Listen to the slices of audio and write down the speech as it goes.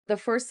The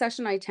first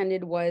session I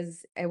attended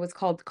it was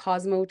called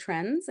Cosmo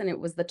trends, and it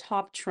was the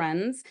top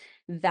trends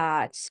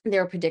that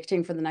they're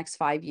predicting for the next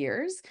 5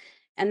 years.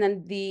 And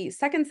then the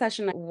second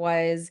session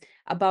was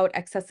about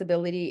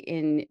accessibility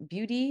in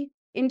beauty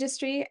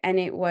industry, and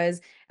it was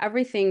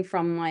everything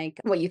from like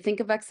what you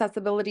think of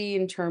accessibility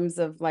in terms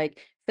of like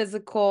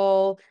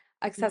physical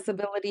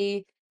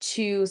accessibility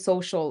to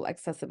social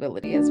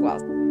accessibility as well.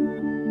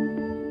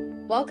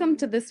 Welcome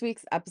to this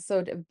week's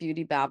episode of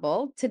Beauty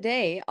Babble.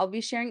 Today, I'll be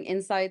sharing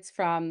insights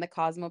from the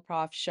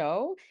Cosmoprof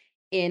show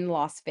in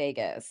Las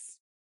Vegas.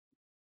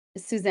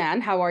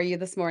 Suzanne, how are you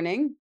this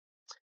morning?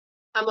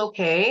 I'm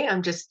okay.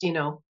 I'm just,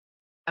 I'm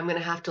going to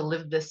have to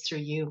live this through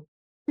you.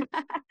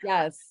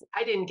 Yes,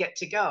 I didn't get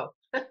to go.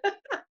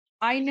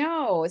 I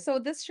know. So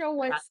this show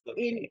That's was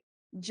in okay.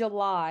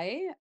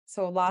 July.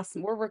 So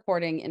we're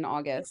recording in A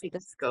August. few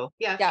weeks ago.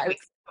 Yeah, a Yeah, few it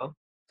weeks was ago.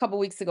 a couple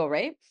weeks ago,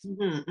 right?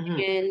 Hmm.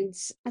 And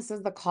this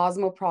is the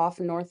Cosmoprof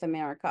North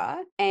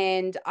America.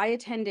 And I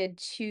attended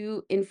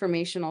two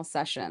informational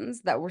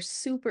sessions that were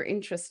super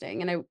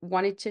interesting. And I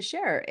wanted to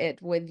share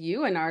it with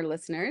you and our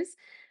listeners.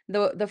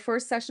 The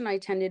first session I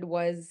attended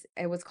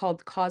it was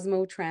called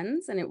Cosmo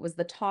Trends, and it was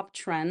the top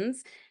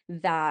trends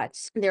that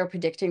they're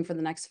predicting for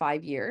the next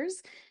 5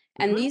 years.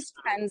 And Hmm. these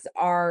trends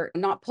are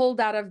not pulled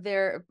out of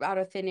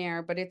thin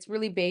air, but it's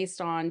really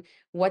based on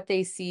what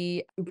they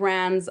see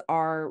brands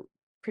are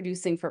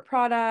producing for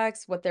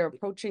products, what they're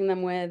approaching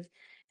them with.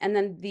 And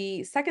then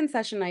the second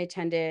session I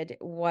attended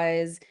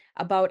was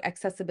about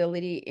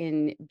accessibility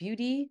in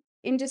beauty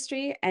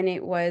industry, and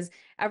it was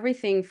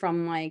everything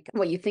from like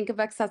what you think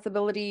of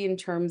accessibility in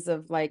terms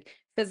of like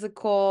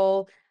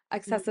physical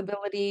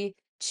accessibility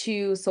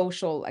to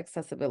social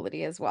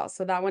accessibility as well.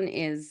 So that one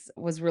is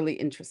was really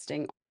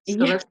interesting. So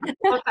Yeah. let's talk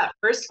about that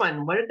first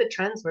one. What are the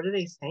trends? What are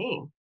they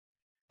saying?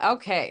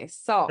 Okay.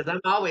 So Because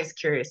I'm always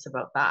curious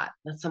about that.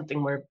 That's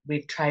something where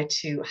we've tried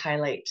to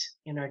highlight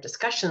in our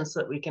discussions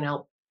so that we can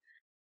help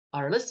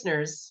our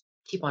listeners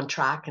keep on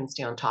track and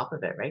stay on top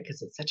of it, right?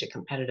 Because it's such a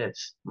competitive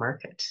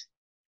market.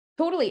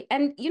 totally.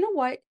 And you know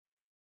what?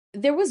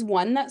 There was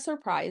one that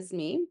surprised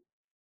me,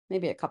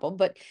 maybe a couple,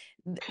 but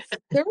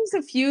there was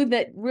a few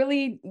that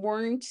really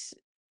weren't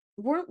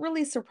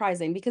really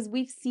surprising because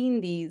we've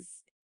seen these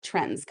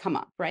trends come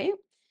up, right?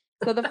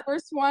 So the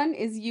first one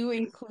is you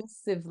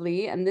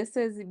inclusively, and this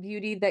is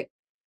beauty that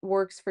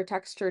works for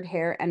textured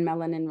hair and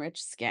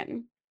melanin-rich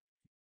skin.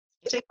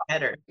 Getting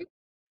better.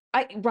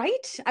 I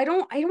right? I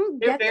don't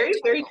They're get the very,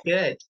 very title.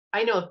 good.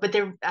 I know, but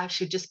they're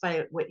actually just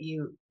by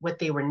what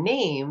they were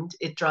named,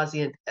 it draws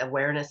the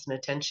awareness and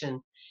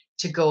attention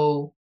to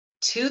go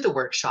to the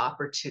workshop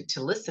or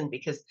to listen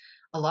because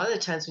a lot of the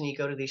times when you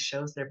go to these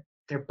shows, they're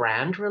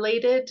brand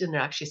related and they're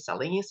actually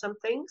selling you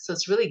something. So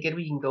it's really good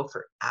when you can go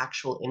for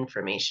actual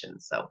information.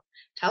 So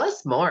tell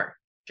us more,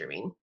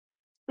 Jermaine.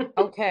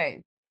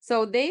 Okay.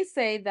 So they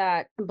say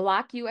that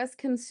Black US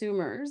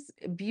consumers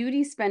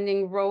beauty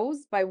spending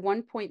rose by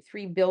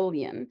 1.3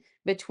 billion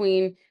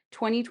between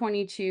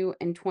 2022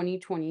 and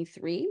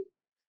 2023.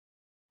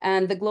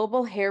 And the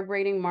global hair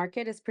braiding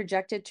market is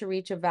projected to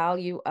reach a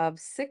value of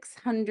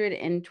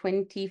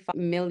 625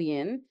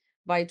 million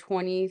by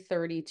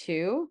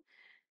 2032.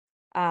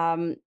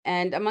 And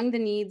among the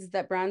needs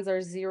that brands are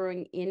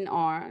zeroing in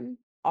on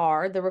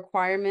are the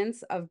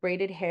requirements of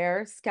braided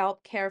hair,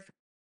 scalp care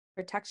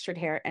for textured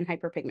hair, and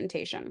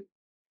hyperpigmentation.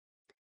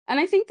 And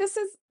I think this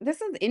is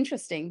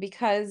interesting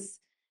because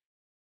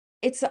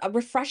it's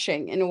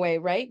refreshing in a way,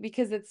 right?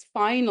 Because it's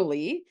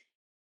finally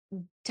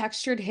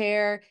textured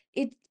hair.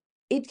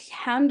 It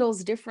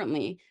handles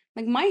differently.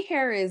 Like my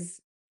hair is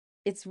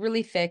it's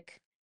really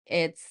thick.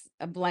 It's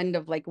a blend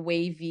of like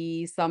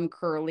wavy, some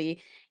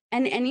curly.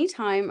 And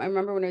anytime I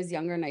remember when I was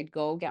younger and I'd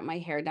go get my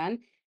hair done,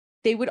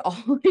 they would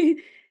always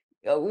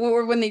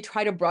or when they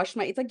try to brush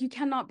it's like you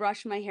cannot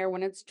brush my hair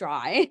when it's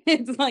dry.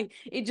 It's like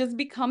it just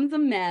becomes a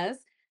mess.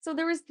 So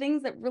there was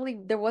things that really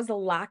there was a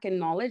lack in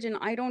knowledge, and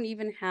I don't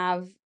even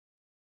have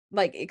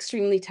like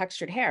extremely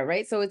textured hair,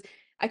 right? So it's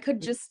I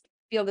could just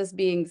feel this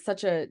being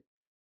such a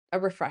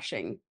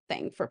refreshing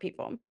thing for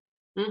people.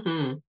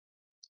 Mm-hmm.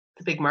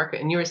 The big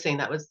market. And you were saying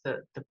that was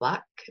the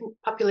Black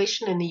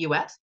population in the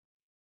US?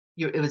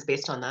 It was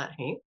based on that,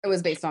 hey? It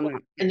was based on Well,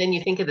 that. Yeah. and then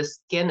you think of the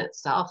skin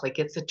itself, like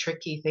it's a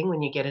tricky thing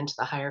when you get into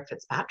the higher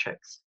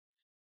Fitzpatricks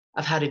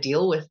of how to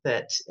deal with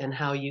it and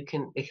how it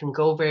can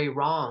go very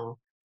wrong,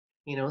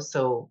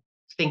 so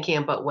thinking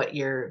about what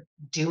you're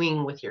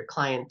doing with your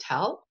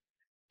clientele.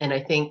 And I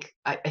think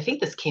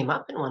this came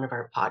up in one of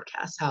our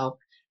podcasts, how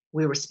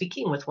we were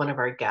speaking with one of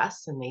our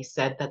guests and they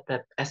said that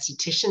the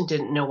esthetician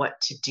didn't know what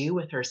to do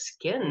with her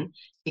skin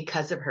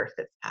because of her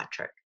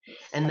Fitzpatrick.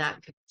 And That's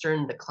that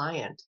concerned the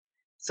client.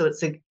 So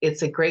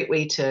it's a great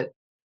way to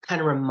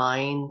kind of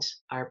remind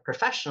our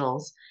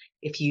professionals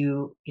if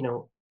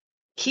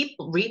keep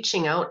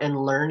reaching out and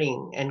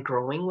learning and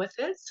growing with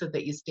it so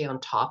that you stay on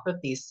top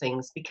of these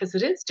things because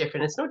it is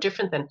different. It's no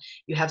different than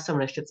you have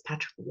someone with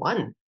Fitzpatrick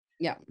one.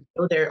 yeah.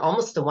 So they're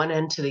almost the one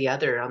end to the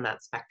other on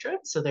that spectrum.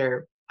 So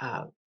they're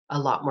a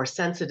lot more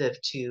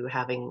sensitive to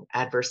having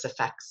adverse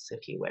effects,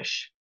 if you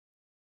wish.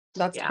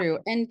 That's Yeah. true.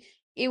 And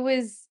it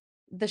was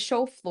the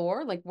show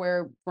floor, like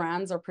where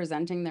brands are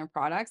presenting their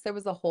products. There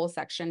was a whole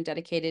section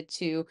dedicated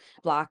to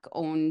Black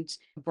owned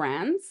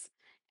brands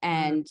Mm,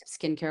 and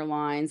skincare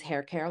lines,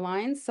 hair care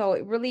lines. So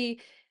it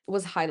really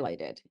was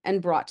highlighted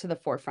and brought to the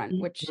forefront,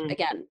 which mhm.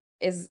 again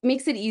is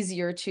makes it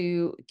easier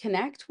to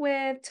connect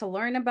with, to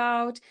learn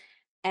about,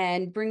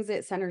 and brings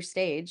it center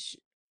stage.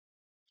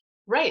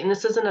 Right. And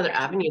this is another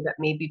Yeah. avenue that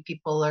maybe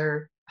people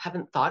are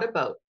haven't thought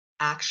about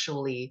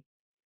actually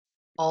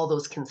all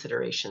those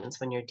considerations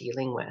when you're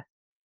dealing with.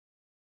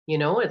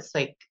 It's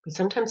like we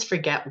sometimes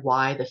forget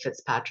why the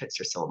Fitzpatricks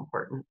are so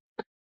important.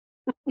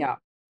 Yeah.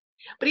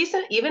 But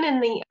even in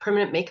the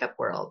permanent makeup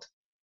world,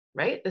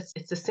 right?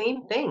 It's the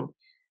same thing.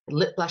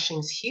 Lip blushing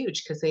is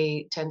huge because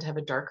they tend to have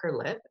a darker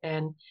lip,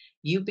 and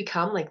you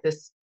become like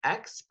this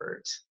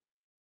expert.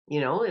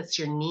 It's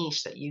your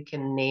niche that you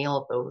can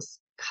nail those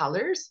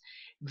colors.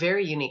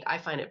 Very unique. I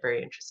find it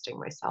very interesting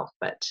myself,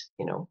 but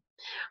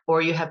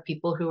or you have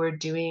people who are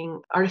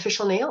doing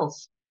artificial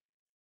nails.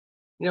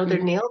 Their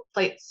Mhm. nail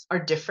plates are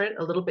different,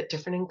 a little bit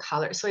different in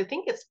color. So I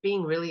think it's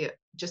being really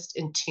just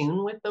in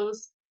tune with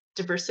those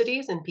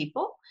diversities in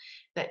people,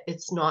 that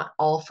it's not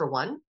all for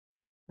one.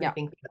 I Yeah.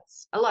 think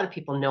that's a lot of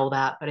people know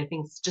that, but I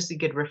think it's just a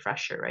good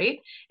refresher, right?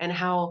 And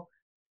how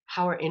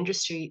our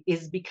industry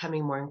is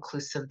becoming more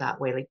inclusive that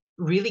way, like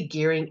really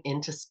gearing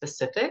into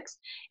specifics.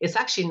 It's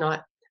actually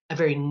not a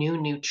very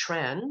new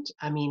trend.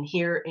 I mean,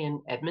 here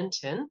in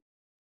Edmonton,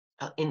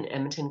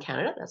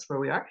 Canada, that's where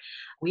we are.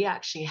 We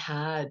actually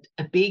had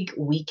a big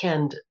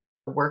weekend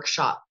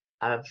workshop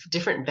of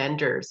different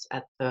vendors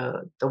at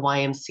the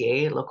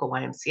YMCA, local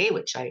YMCA,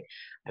 which I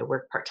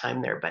work part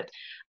time there,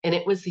 and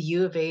it was the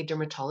U of A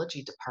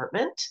dermatology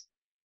department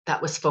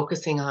that was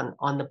focusing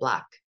on the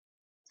Black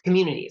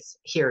communities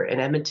here in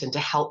Edmonton to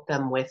help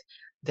them with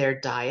their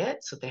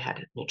diet. So they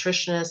had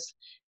nutritionists,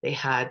 they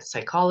had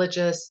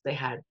psychologists, they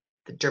had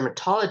the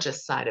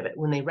dermatologist side of it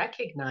when they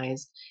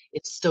recognized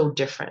it's so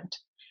different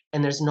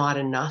and there's not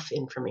enough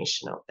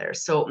information out there.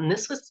 So, and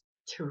this was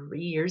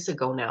 3 years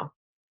ago now.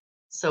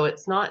 So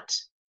it's not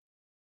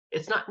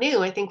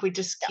new. I think we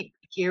just Yeah. keep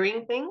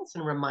hearing things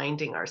and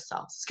reminding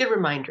ourselves. It's good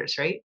reminders,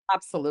 right?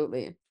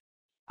 Absolutely.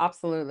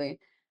 Absolutely.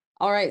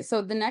 All right.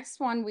 So the next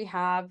one we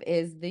have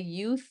is the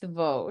youth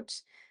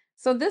vote.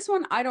 So this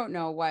one, I don't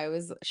know why I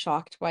was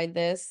shocked by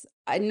this.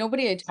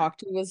 Nobody I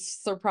talked to was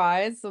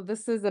surprised. So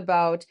this is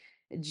about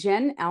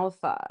Gen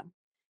Alpha.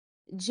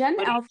 Gen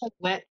Alpha,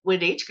 What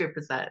age group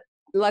is that?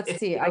 let's If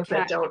see. for I those that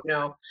can't. don't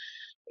know,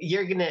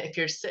 you're gonna if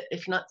you're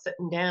not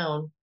sitting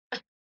down,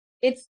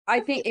 I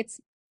think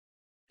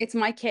it's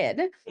my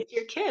kid. it's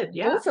your kid.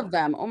 Yeah, Both of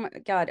them. Oh my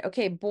God.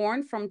 Okay,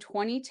 born from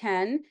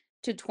 2010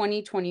 to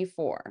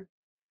 2024.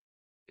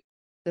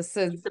 This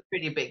it's is a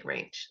pretty big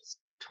range. It's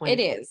it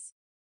 20. is.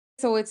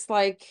 So it's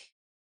like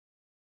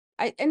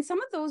and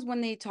some of those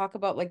when they talk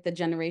about like the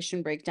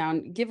generation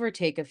breakdown, give or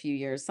take a few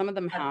years, some of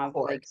them Of have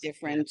like course. Yeah.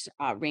 different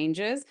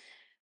ranges,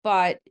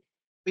 but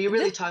But you're this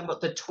really talking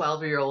about the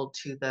 12-year-old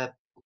to the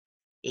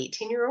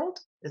 18-year-old?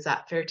 Is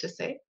that fair to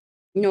say?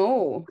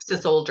 no, This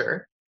is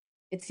older.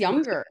 it's What's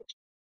younger.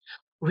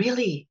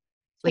 really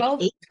like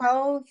 12, eight?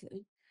 12.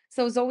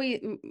 So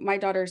Zoe, my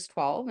daughter's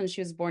 12 and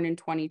she was born in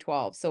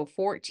 2012. So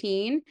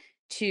 14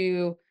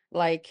 to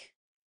like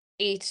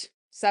 8,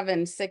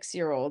 7, 6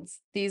 year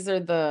olds. This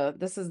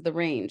is the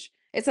range.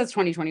 It says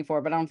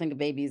 2024, but I don't think a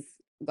baby's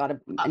got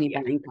any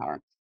Yeah. buying power.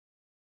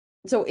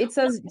 So it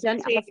says Gen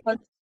Say, Alpha.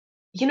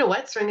 you know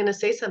what? So I'm going to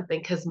say something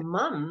because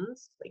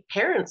moms, like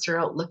parents, are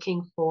out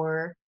looking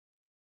for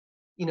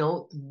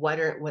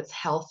what's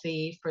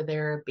healthy for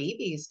their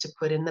babies to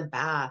put in the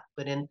bath,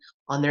 put in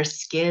on their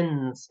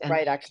skins. And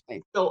Right,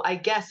 actually. so I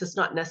guess it's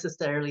not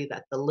necessarily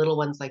that the little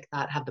ones like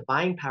that have the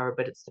buying power,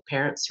 but it's the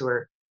parents who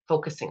are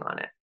focusing on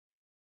it,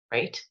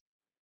 right?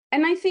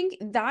 And I think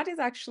that is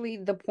actually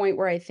the point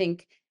where I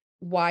think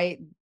why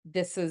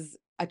this is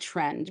a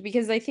trend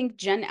because I think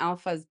Gen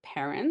Alpha's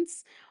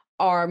parents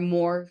are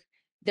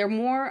they're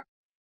more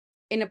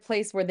in a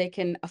place where they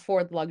can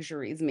afford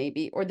luxuries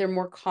maybe or they're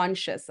more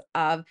conscious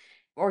of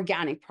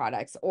organic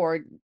products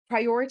or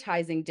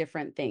prioritizing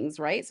different things,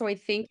 right? So I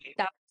think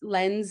that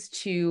lends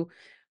to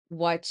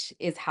what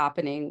is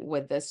happening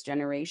with this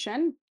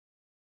generation.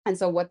 And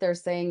so what they're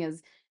saying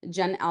is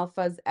Gen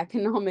Alpha's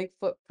economic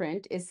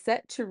footprint is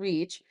set to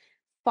reach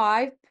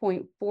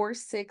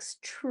 5.46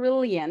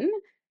 trillion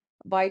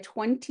by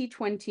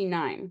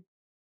 2029.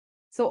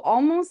 So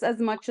almost as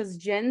much as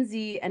Gen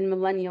Z and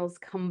millennials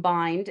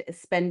combined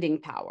spending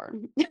power.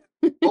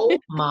 Oh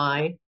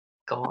my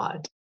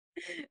God.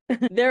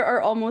 There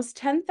are almost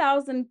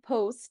 10,000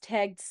 posts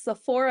tagged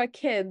Sephora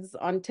Kids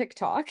on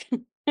TikTok.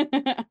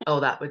 Oh,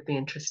 that would be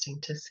interesting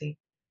to see.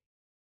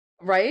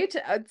 Right?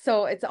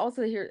 So it's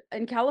also here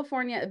in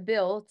California, a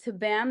bill to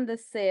ban the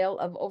sale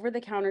of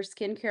over-the-counter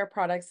skincare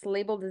products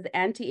labeled as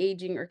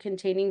anti-aging or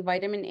containing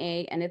vitamin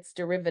A and its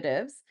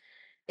derivatives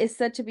is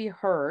said to be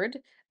heard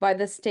by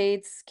the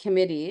state's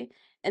committee.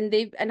 And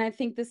I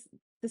think this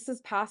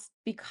is passed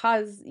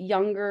because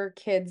younger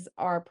kids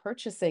are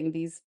purchasing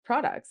these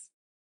products.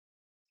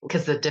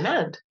 Because the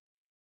demand.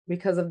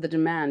 because of the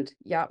demand.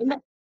 Yep. Isn't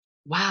that-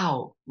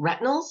 Wow,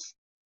 retinols?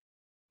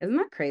 Isn't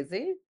that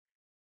crazy?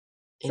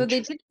 So they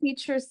Interesting. did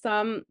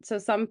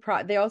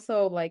feature they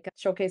also like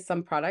showcase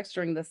some products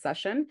during the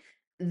session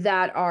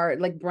that are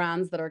like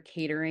brands that are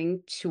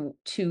catering to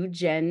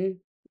Gen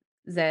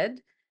Z,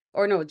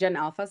 or no, Gen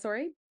Alpha,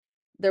 sorry.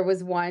 There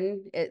was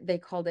one, they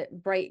called it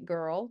Bright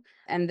Girl,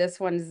 and this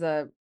one's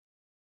a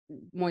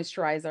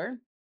moisturizer.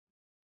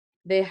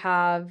 They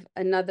have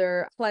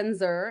another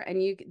cleanser,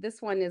 and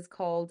this one is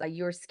called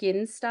Your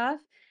Skin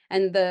Stuff,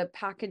 and the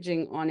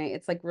packaging on it,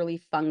 it's like really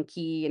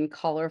funky and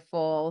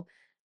colorful.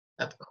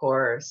 Of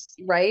course.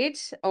 Right?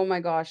 Oh my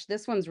gosh,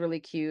 this one's really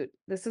cute.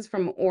 This is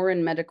from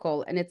Orin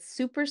Medical, and it's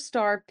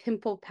Superstar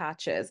Pimple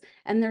Patches,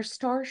 and they're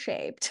star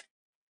shaped.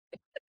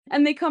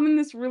 And they come in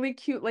this really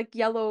cute, like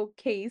yellow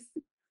case.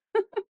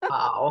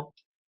 Wow.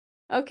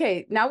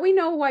 Okay, now we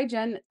know why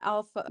Gen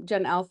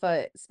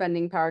Alpha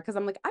spending power, because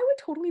I'm like, I would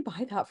totally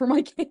buy that for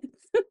my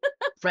kids.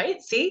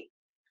 Right? See?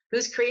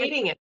 Who's Like,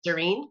 creating it,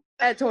 Doreen?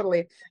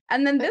 totally.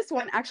 And then this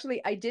one,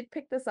 actually, I did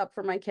pick this up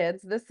for my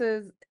kids. This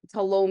is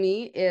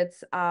Talomi.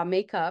 It's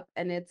makeup,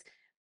 and it's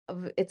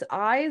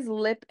eyes,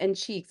 lip, and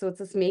cheek. So it's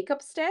this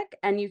makeup stick,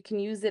 and you can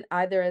use it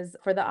either as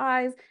for the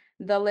eyes,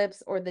 the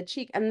lips, or the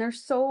cheek. And they're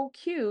so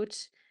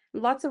cute.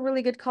 Lots of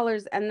really good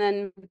colors, and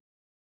then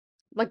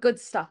like good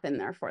stuff in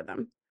there for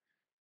them.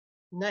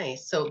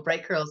 Nice. So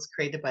Bright Girl's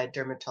created by a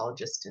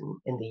dermatologist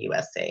in the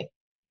USA. And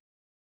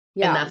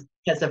Yeah. that's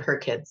because of her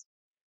kids.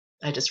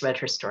 I just read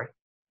her story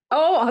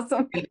Oh,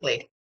 awesome.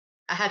 briefly.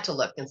 I had to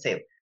look and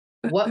say,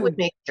 what would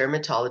make a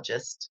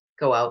dermatologist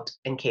go out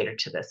and cater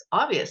to this?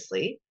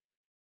 Obviously,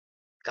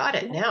 got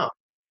it Yeah, now.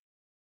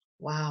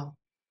 Wow.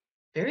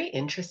 Very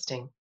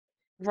interesting.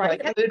 So I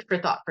right? guess food for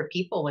thought for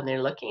people when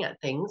they're looking at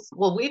things.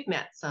 Well, we've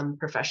met some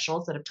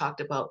professionals that have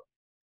talked about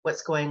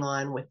what's going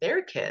on with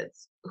their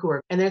kids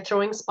and they're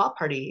throwing spa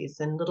parties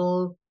and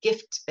little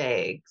gift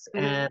bags. Mhm.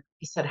 And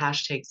he said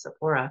hashtag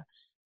Sephora.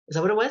 Is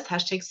that what it was?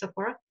 Hashtag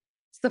Sephora?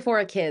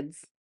 Sephora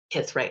Kids.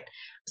 Kids, right.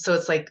 So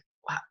it's like,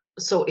 wow.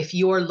 So if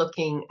you're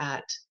looking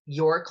at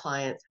your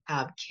clients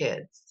have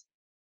kids,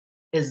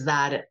 is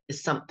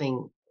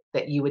something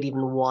that you would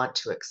even want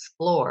to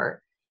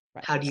explore?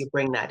 How do Right. you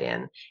bring that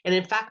in? And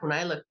in fact, when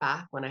I look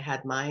back, when I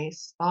had my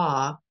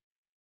spa,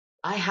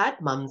 I had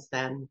moms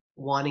then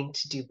wanting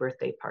to do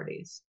birthday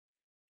parties.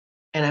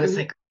 And I was Mhm.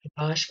 like, oh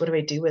my gosh, what do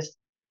I do with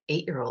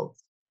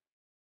 8-year-olds?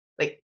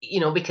 Like,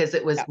 because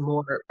it Yeah. was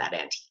more that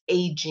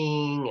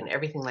anti-aging and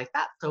everything like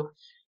that. So,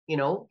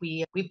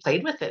 we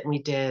played with it and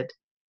we did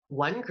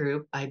one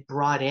group. I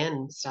brought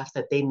in stuff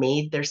that they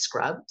made their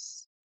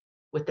scrubs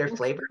with their Okay.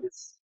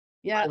 flavors,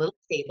 a Yeah. little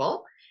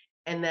table.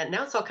 And then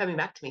now it's all coming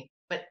back to me.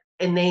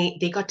 And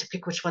they got to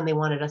pick which one they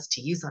wanted us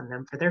to use on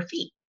them for their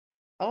feet.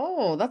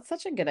 Oh, that's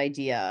such a good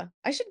idea.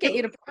 I should get It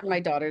you to plan my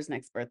daughter's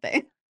next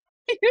birthday.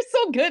 You're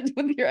so good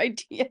with your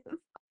ideas.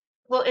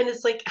 Well, and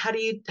it's like, how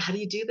do you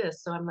do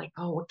this? So I'm like,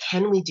 oh, what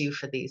can we do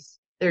for these?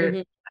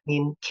 Mhm. I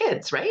mean,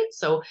 kids, right?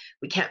 So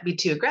we can't be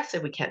too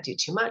aggressive. We can't do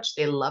too much.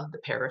 They love the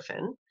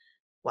paraffin.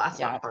 Well, that's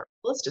not Yeah.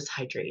 harmful. It's just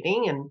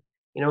hydrating, and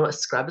a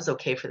scrub is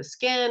okay for the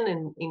skin.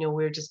 And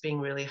we're just being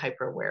really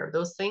hyper aware of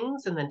those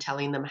things, and then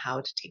telling them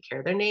how to take care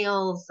of their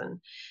nails. And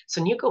so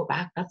when you go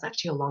back, that's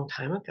actually a long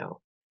time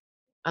ago.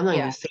 I'm not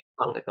Yeah. even saying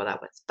how long ago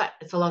that was, but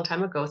it's a long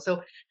time ago.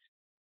 So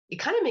it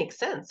kind of makes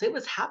sense. It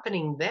was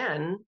happening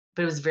then,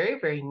 but it was very,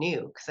 very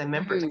new because I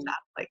remember Mhm. that,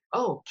 like,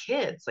 oh,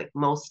 kids, like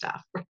most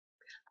stuff.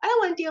 I don't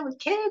want to deal with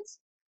kids.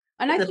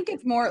 And I And the think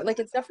it's more like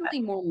it's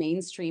definitely more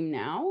mainstream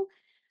now.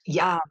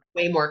 Yeah, Um,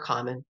 way more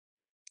common.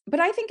 But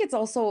I think it's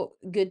also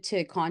good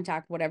to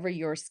contact whatever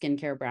your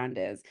skincare brand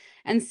is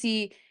and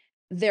see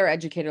their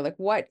educator, like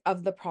what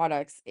of the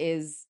products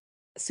is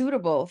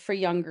suitable for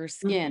younger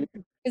skin.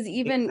 Mhm. Because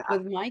even Exactly.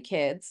 with my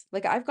kids,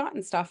 like I've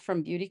gotten stuff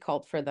from Beauty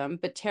Cult for them,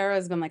 but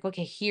Tara's been like,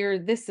 okay, here,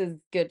 this is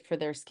good for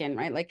their skin,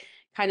 right? Like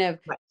kind of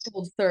Right.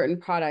 pulled certain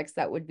products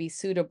that would be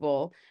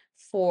suitable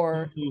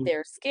for Mhm.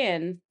 their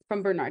skin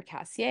from Bernard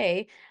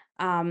Cassier.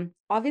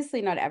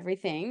 Obviously, not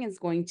everything is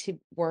going to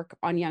work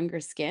on younger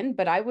skin,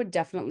 but I would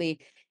definitely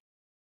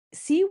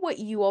see what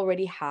you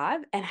already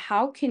have and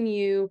how can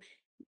you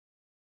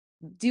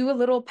do a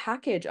little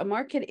package, a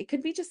market. It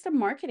could be just a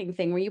marketing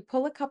thing where you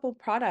pull a couple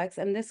products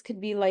and this could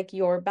be like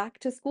your back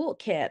to school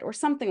kit or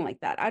something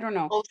like that. I don't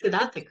know. Oh, so It,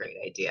 that's a great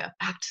idea.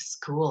 Back to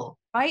school.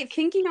 right?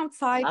 Thinking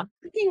outside, Love-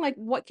 thinking like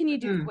what can you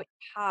do with Mhm. what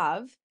you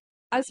have,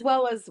 as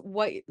well as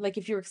what like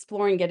if you're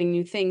exploring getting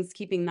new things,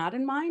 keeping that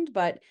in mind.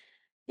 But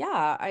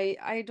yeah,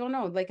 I don't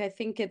know. Like I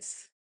think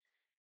it's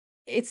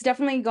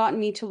definitely gotten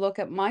me to look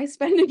at my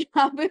spending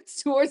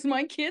habits towards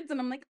my kids, and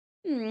I'm like,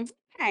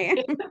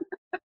 hey.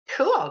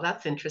 Cool.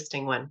 That's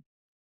interesting one.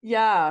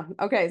 Yeah.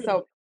 Okay. Hmm.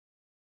 So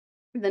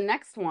the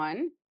next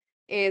one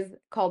is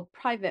called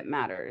Private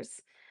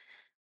Matters.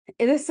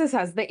 This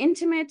says the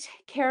intimate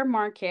care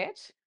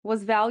market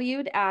was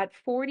valued at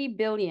 40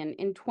 billion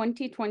in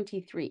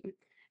 2023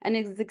 and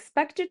is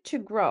expected to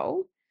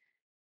grow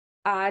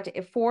at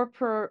a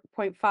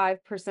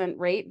 4.5%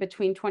 rate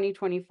between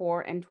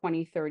 2024 and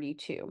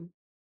 2032.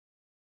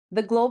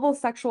 The global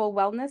sexual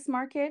wellness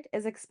market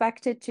is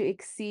expected to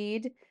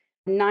exceed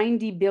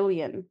 90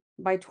 billion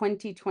by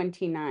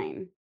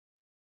 2029.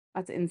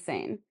 That's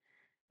insane.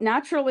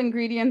 Natural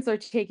ingredients are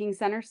taking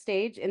center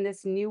stage in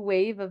this new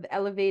wave of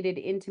elevated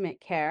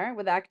intimate care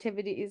with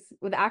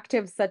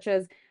actives such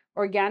as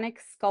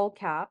organic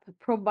skullcap,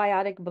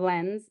 probiotic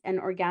blends, and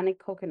organic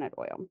coconut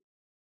oil.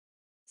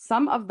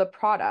 Some of the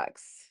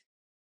products.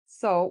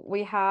 So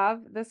we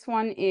have this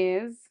one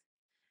is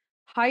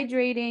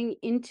hydrating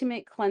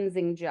intimate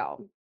cleansing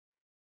gel.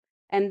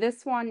 And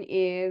this one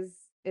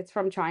it's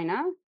from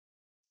China,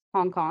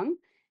 Hong Kong,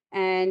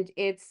 and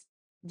it's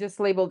just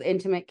labeled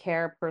intimate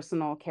care,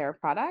 personal care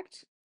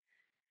product.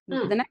 The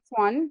Hmm. next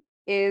one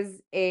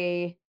is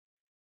a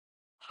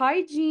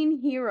hygiene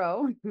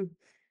hero.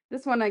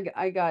 This one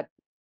I got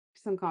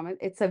some comment.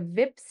 It's a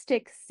Vip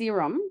stick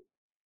serum.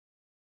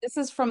 This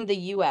is from the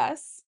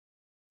US.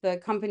 The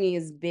company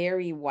is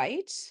Berry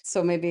White.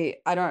 So maybe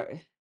I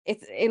don't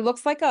it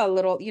looks like a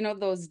little,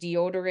 those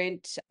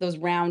deodorant, those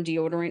round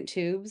deodorant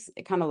tubes.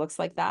 It kind of looks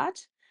like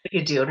that.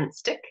 Like a deodorant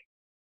stick?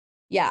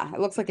 Yeah, it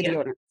looks like a Yeah.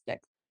 deodorant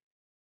stick.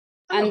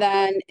 And Oh,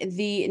 then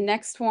the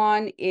next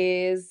one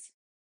is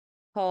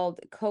called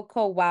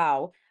Cocoa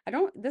Wow. I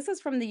don't This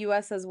is from the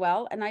US as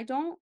well, and I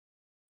don't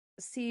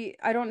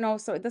know.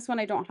 So this one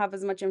I don't have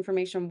as much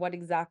information what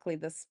exactly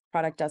this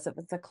product does, if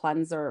it's a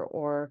cleanser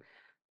or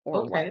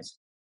okay. what.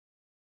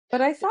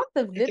 But I thought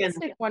the Again,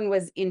 Vipstick one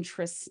was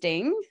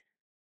interesting.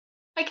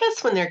 I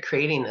guess when they're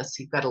creating this,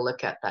 you've got to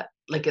look at that.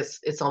 Like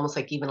it's almost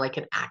like even like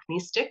an acne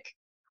stick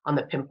on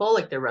the pimple,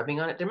 like they're rubbing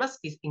on it. There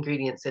must be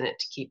ingredients in it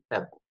to keep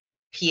the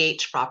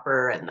pH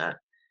proper and the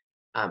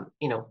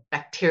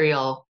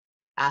bacterial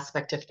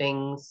aspect of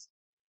things.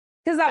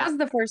 Because that That was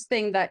the first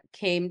thing that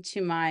came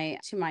to my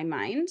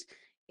mind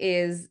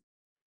is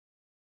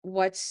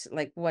what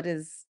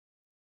is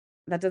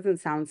that doesn't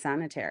sound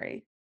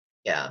sanitary.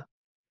 yeah.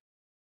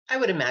 I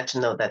would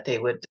imagine though that they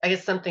would. I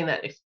guess something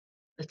that if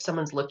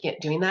someone's looking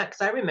at doing that,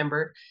 because I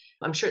remember,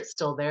 I'm sure it's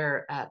still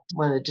there at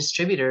one of the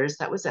distributors.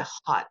 That was a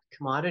hot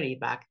commodity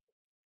back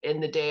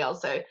in the day. I'll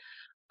say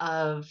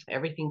of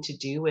everything to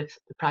do with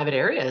the private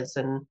areas,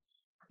 and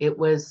it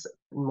was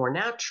more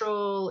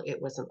natural.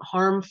 It wasn't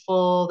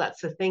harmful.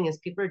 That's the thing is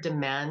people are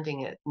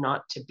demanding it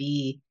not to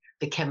be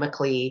the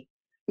chemically,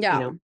 you Yeah.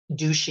 know,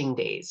 douching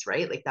days,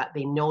 right? Like that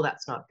they know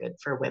that's not good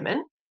for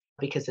women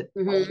because it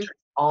alters Hmm.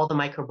 all the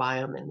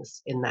microbiome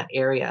in that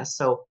area.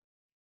 So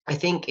I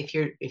think if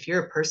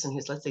you're a person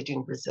who's let's say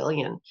doing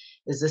Brazilian,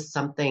 is this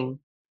something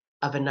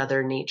of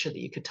another nature that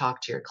you could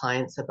talk to your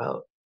clients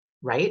about,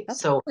 right? That's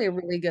So actually a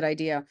really good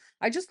idea.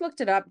 I just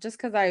looked it up just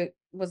because I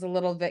was a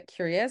little bit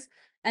curious.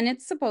 And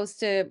it's supposed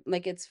to,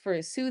 like, it's for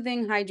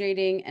soothing,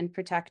 hydrating, and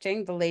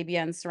protecting the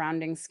labia and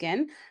surrounding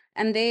skin.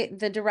 And the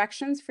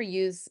directions for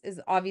use is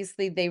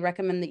obviously they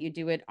recommend that you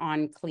do it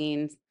on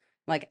clean,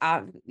 like,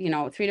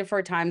 3 to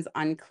 4 times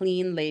on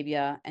clean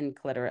labia and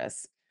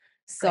clitoris.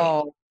 right.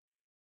 So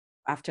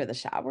after the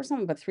shower or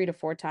something, but 3 to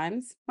 4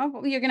 times,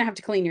 well, you're going to have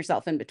to clean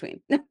yourself in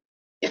between.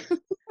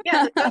 Yeah,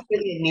 and it's not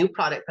really a new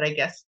product, but I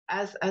guess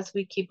as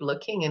we keep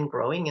looking and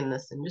growing in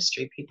this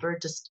industry, people are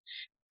just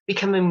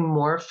becoming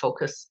more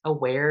focus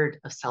aware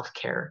of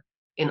self-care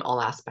in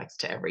all aspects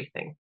to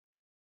everything,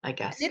 I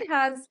guess.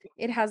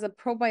 It has a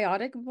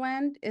probiotic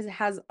blend. It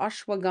has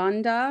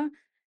ashwagandha.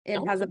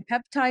 It has a Oh,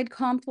 peptide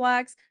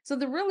complex. So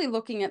they're really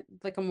looking at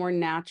like a more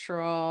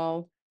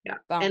natural yeah.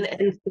 And balance.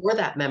 and for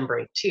that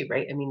membrane too,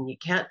 right? I mean, you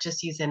can't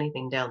just use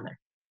anything down there.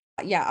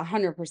 Yeah,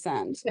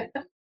 100%.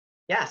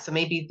 Yeah, so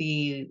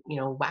maybe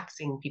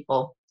waxing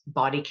people,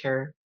 body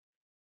care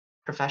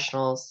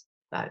professionals,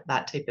 that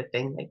type of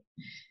thing. Like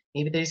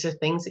maybe these are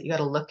things that you got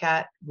to look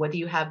at. What do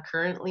you have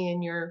currently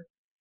in your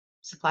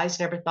supplies?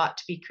 Never thought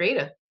to be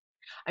creative.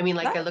 I mean,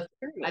 like That's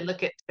I true.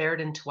 look at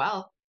Baird and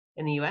Twell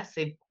in the US,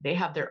 they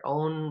have their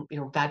own,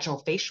 vaginal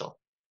facial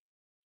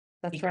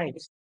That's because right.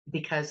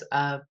 because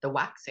of the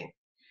waxing,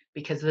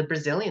 because of the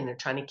Brazilian. They're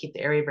trying to keep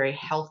the area very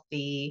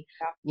healthy,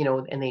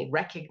 Yeah. and they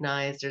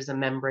recognize there's a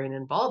membrane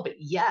involved, but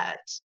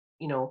yet,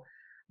 you know,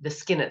 the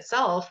skin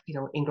itself,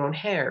 ingrown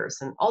hairs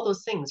and all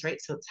those things,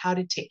 right? So it's how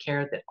to take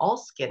care of all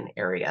skin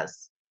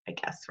areas, I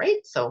guess,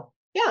 right? So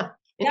yeah,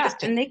 Yeah,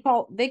 interesting. and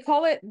they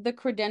call it the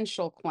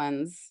credential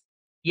cleanse.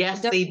 It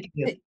Yes, doesn't, they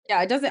do.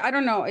 yeah, it doesn't, I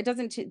don't know. It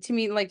doesn't to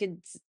me like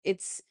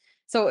it's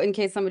so in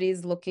case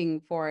somebody's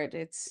looking for it,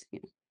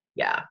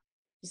 Yeah.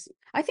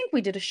 I think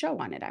we did a show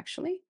on it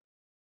actually.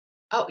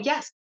 Oh,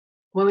 yes.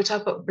 When we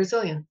talk about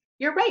Brazilian,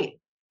 you're right.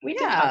 We did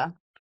talk about Yeah.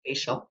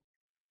 facial.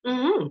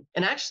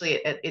 And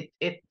actually,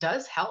 it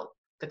does help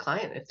the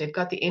client if they've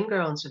got the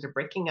ingrowns or they're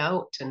breaking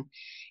out, and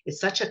it's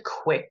such a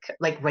quick,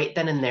 like right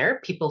then and there,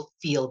 people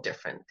feel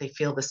different. They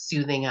feel the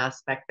soothing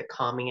aspect, the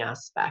calming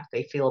aspect.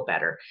 They feel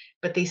better,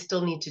 but they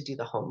still need to do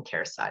the home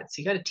care side.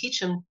 So you got to teach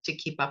them to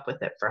keep up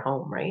with it for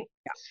home, right?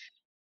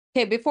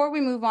 Okay, before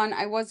we move on,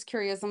 I was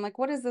curious. I'm like,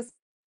 what is this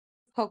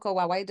cocoa?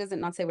 Wow, why does it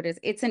not say what it is?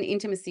 It's an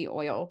intimacy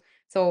oil.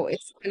 So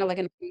it's kind of like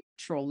a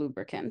natural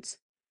lubricant.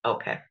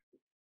 Okay.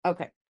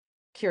 Okay.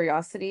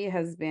 Curiosity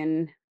has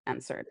been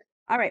answered.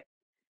 All right.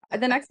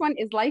 The next one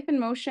is Life in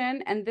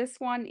Motion, and this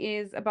one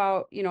is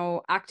about,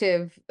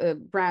 active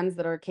brands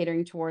that are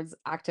catering towards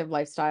active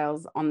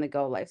lifestyles, on the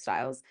go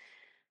lifestyles.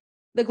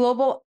 The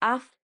global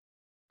athleisure,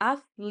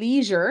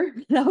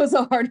 that was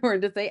a hard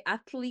word to say,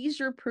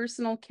 athleisure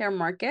personal care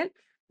market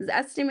is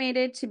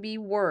estimated to be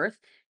worth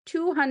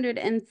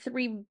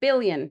 203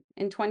 billion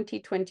in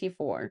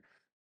 2024.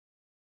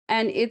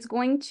 And it's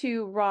going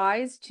to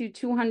rise to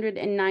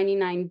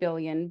 299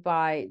 billion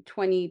by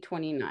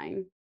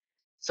 2029.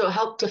 So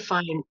help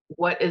define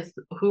who's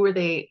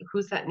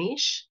that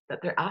niche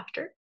that they're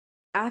after?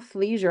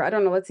 Athleisure. I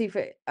don't know. Let's see if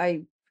it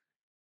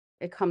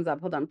comes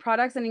up. Hold on.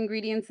 Products and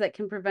ingredients that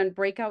can prevent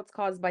breakouts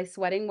caused by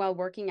sweating while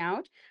working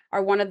out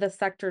are one of the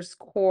sector's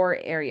core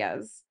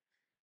areas.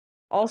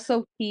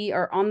 Also key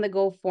are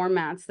on-the-go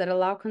formats that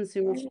allow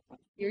consumers to have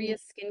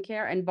serious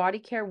skincare and body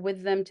care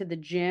with them to the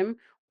gym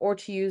or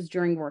to use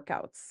during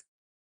workouts.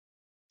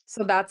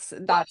 So that's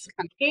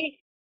kind Okay,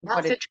 of what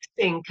that's it.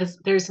 interesting because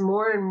there's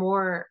more and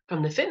more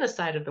from the fitness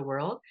side of the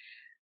world,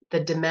 the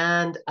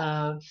demand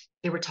of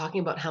they were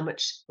talking about how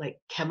much like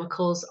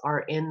chemicals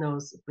are in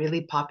those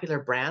really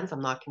popular brands.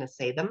 I'm not going to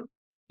say them.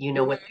 You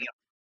know what Mhm. they are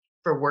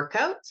for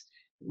workouts.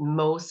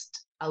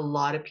 A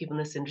lot of people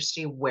in this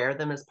industry wear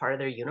them as part of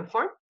their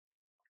uniform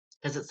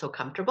because it's so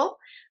comfortable.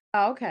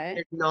 Oh, okay.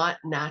 They're not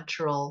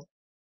natural,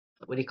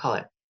 what do you call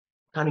it?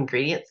 Not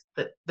ingredients,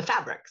 the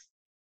fabrics.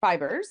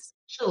 Fibers.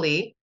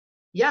 Actually,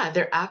 yeah,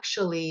 they're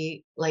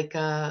actually like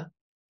a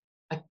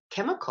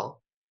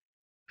chemical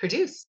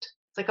produced.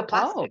 It's like a Oh,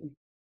 plastic.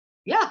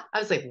 Yeah. I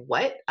was like,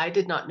 what? I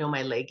did not know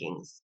my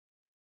leggings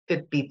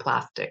could be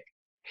plastic.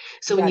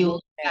 So when yeah, you no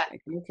look at,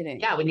 kidding. No kidding.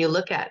 yeah, when you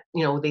look at,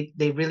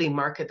 they really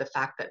market the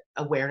fact that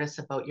awareness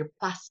about your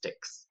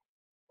plastics.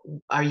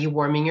 Are you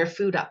warming your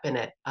food up in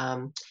it?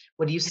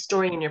 What are you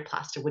storing in your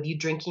plastic? What are you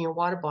drinking your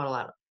water bottle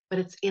out of? But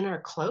it's in our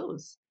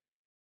clothes.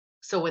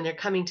 So when they're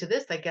coming to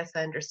this, I guess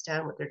I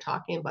understand what they're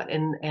talking about.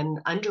 And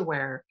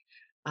underwear,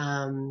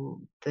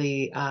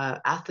 the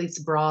athletes'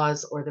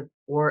 bras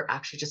or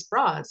actually just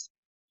bras,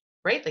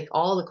 right? Like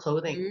all the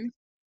clothing, Mhm.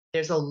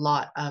 there's a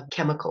lot of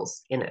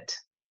chemicals in it,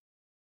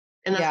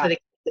 and that's Yeah, why they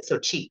keep it so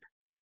cheap.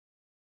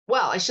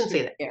 Well, I shouldn't say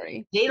pretty that.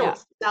 scary. They don't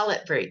Yeah. sell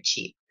it very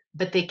cheap,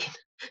 but they can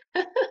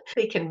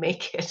they can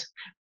make it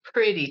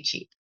pretty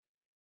cheap.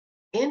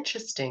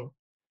 Interesting.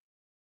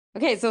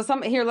 Okay, so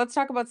let's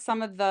talk about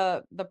some of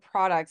the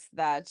products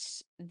that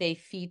they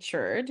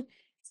featured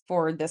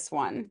for this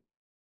one.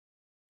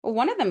 Well,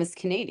 one of them is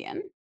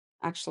Canadian,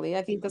 actually.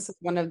 I think this is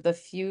one of the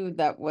few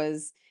that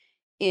was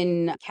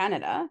in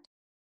Canada,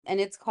 and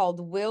it's called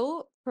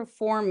Will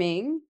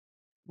Perform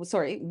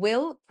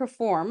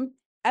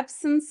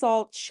Epsom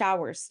Salt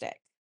Shower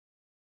Stick.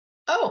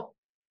 Oh,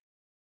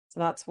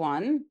 So that's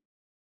one.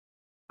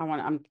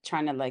 I'm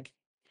trying to like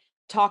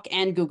talk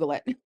and Google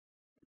it.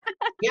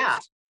 yeah.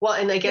 Well,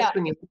 and I Yeah. guess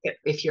when you look at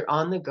if you're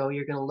on the go,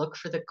 you're going to look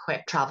for the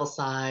quick travel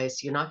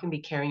size. You're not going to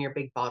be carrying your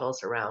big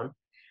bottles around.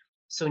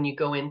 So when you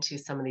go into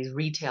some of these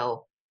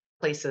retail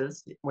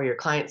places where your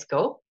clients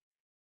go,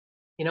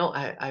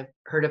 I've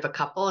heard of a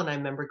couple and I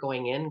remember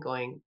going in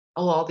going,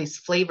 oh, all these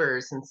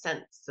flavors and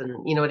scents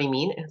and you know what I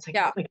mean? And it's like, oh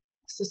Yeah. my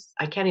God,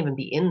 I can't even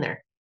be in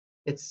there.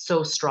 It's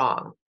so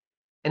strong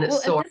and Well,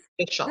 it's and so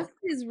this artificial.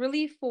 is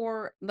really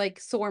for like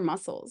sore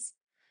muscles.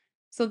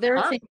 So they're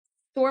Huh? saying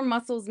sore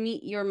muscles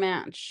meet your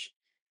match.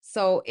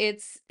 So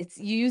it's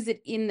you use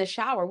it in the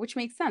shower, which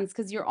makes sense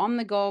because you're on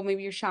the go.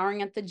 Maybe you're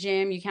showering at the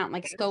gym. You can't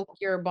like soak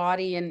your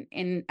body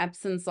in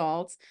Epsom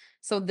salts.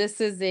 So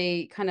this is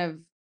a kind of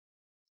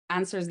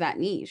answers that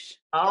niche.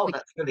 And Oh, the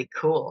that's really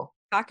cool.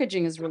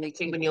 packaging is really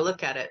Actually, cool. when you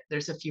look at it,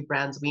 there's a few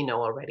brands we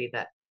know already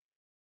that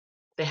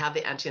they have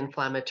the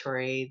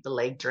anti-inflammatory, the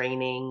leg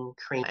draining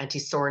cream,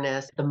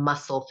 anti-soreness, the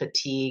muscle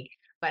fatigue.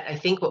 But I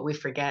think what we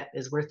forget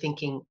is we're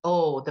thinking,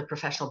 oh, the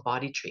professional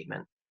body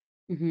treatment.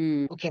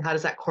 Mhm. Okay, how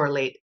does that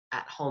correlate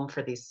at home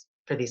for these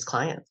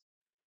clients?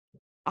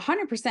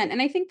 100%.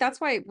 And I think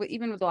that's why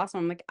even with the last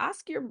one, I'm like,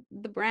 ask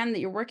the brand that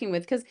you're working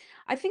with, because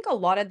I think a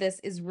lot of this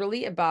is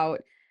really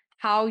about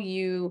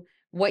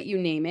what you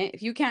name it.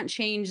 If you can't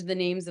change the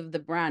names of the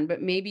brand,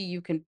 but maybe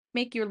you can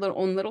make your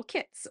own little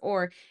kits,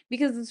 or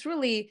because it's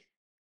really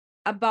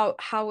about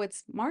how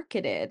it's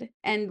marketed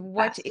and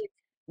what Yes. it's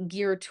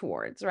geared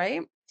towards,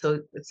 right?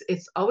 So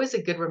it's always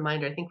a good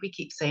reminder. I think we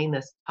keep saying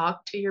this.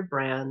 Talk to your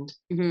brand,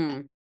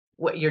 Hmm.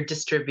 what your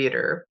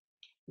distributor,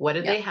 what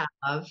do Yeah. they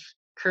have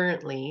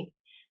currently,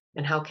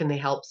 and how can they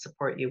help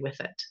support you with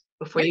it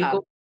before you Yeah.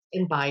 go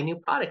and buy a new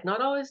product.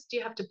 Not always do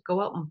you have to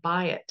go out and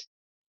buy it.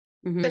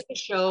 Hmm. Just a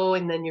show,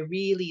 and then you're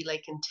really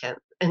like intent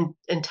and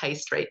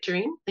enticed, right,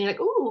 Doreen? And you're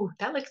like, "Ooh,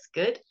 that looks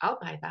good. I'll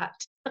buy that."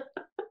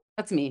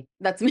 That's me.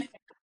 That's me.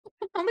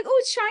 I'm like, oh,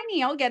 it's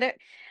shiny. I'll get it.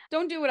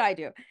 Don't do what I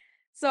do.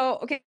 So,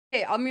 okay,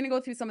 I'm going to go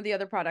through some of the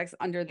other products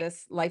under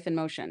this Life in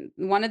Motion.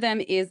 One of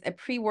them is a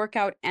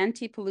pre-workout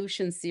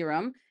anti-pollution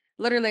serum.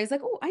 Literally, it's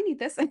like, oh, I need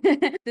this.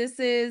 This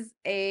is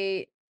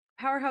a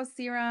powerhouse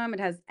serum. It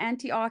has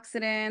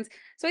antioxidants.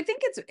 So I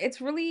think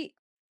it's really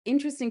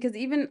interesting because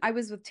even I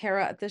was with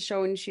Tara at the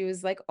show and she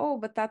was like, "Oh,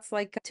 but that's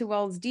like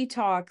 2L's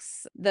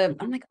detox." I'm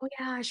Mhm. like, "Oh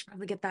yeah, I should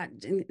probably get that."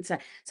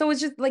 So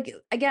it's just like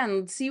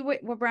again, see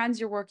what brands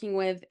you're working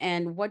with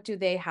and what do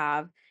they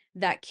have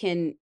that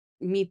can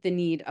meet the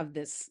need of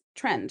this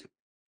trend.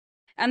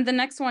 And the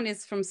next one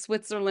is from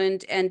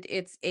Switzerland and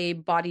it's a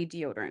body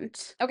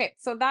deodorant. Okay,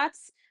 so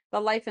that's the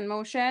Life in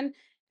Motion.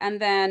 And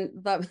then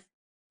the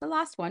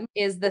last one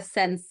is the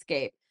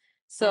Senscape.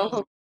 Mm.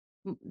 So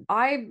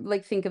I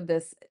like think of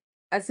this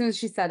as soon as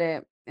she said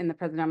it in the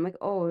present, I'm like,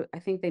 oh, I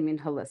think they mean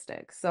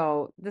holistic.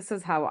 So this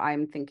is how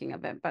I'm thinking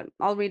of it, but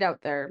I'll read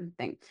out their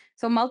thing.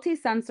 So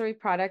multi-sensory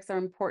products are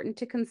important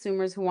to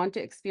consumers who want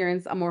to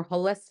experience a more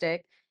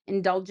holistic,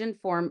 indulgent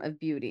form of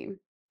beauty.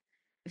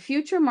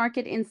 Future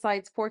market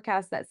insights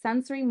forecast that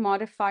sensory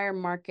modifier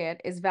market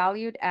is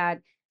valued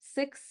at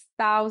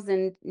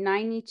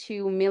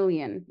 6,092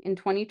 million in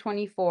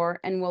 2024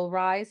 and will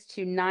rise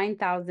to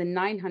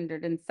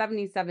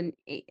 9,977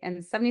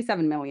 and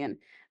 77 million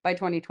by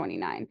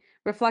 2029,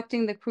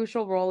 reflecting the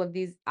crucial role of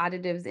these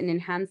additives in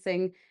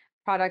enhancing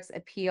products'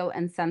 appeal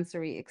and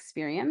sensory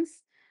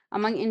experience.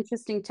 Among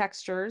interesting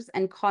textures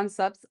and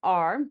concepts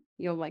are,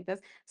 you'll like this,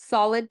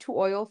 solid to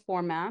oil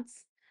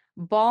formats,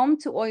 balm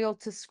to oil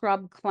to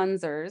scrub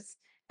cleansers,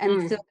 and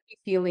Mm. silky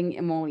feeling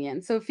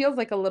emollient. So it feels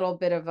like a little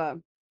bit of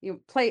a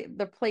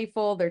they're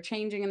playful, they're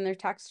changing in their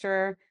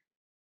texture.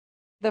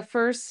 The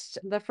first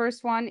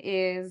one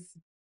is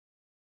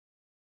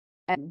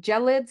a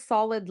gelid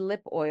solid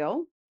lip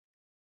oil.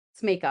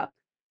 It's makeup.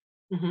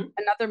 Mhm.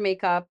 Another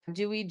makeup,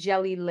 dewy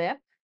jelly lip,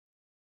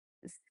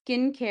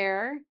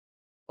 skincare.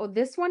 Oh,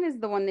 this one is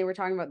the one they were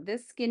talking about.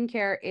 This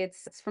skincare,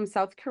 it's from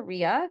South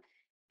Korea,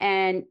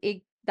 and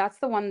that's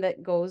the one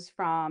that goes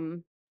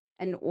from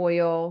an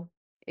oil.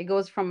 It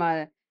goes from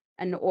an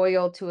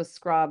oil to a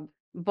scrub,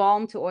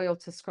 balm to oil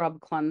to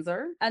scrub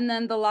cleanser. And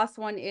then the last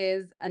one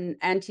is an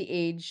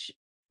anti-age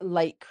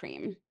light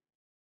cream.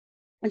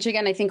 Which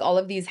again, I think all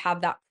of these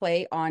have that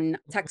play on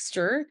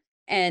texture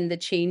and the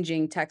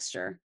changing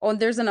texture. Oh, and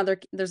there's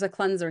a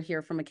cleanser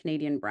here from a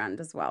Canadian brand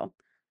as well.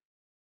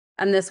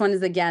 And this one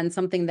is again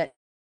something that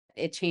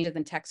it changes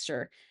in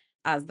texture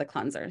as the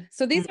cleanser.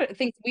 So these are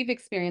things we've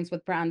experienced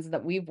with brands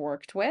that we've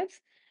worked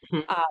with.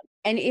 Mhm. Uh,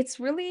 and it's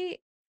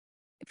really,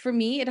 for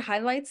me, it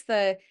highlights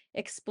the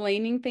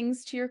explaining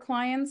things to your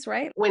clients,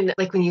 right? When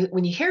you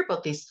hear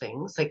about these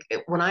things, like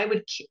when I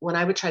would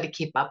try to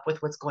keep up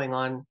with what's going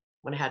on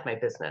when I had my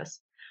business,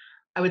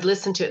 I would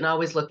listen to it and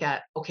always look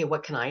at, okay,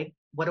 what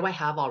do I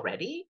have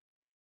already?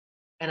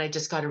 And I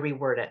just got to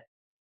reword it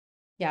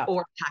Yeah.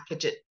 or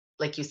package it,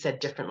 like you said,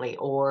 differently.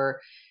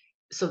 Or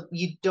so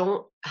you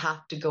don't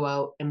have to go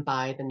out and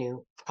buy the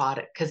new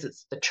product because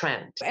it's the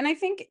trend. And I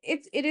think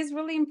it is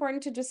really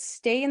important to just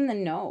stay in the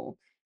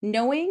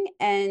knowing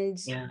and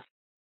Yeah.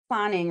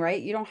 planning,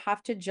 right? You don't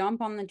have to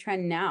jump on the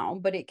trend now,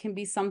 but it can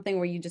be something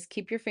where you just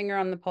keep your finger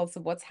on the pulse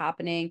of what's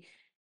happening.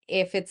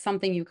 If it's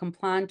something you can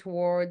plan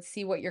towards,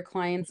 see what your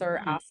clients are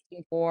Mhm.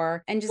 asking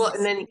for, and Well, just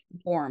and stay then,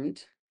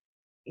 informed.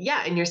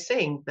 yeah, and you're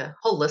saying the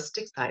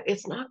holistic side,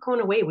 it's not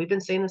going away. We've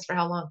been saying this for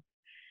how long?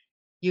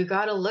 You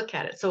got to look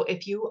at it. So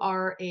if you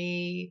are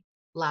a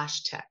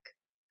lash tech,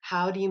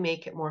 how do you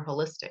make it more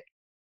holistic?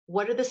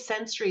 What are the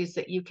sensories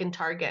that you can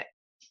target?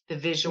 The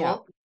Yeah,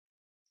 visual,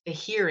 the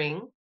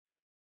hearing,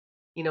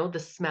 the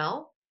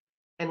smell,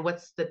 and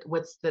what's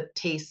the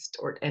taste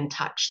or and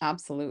touch?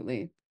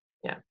 absolutely.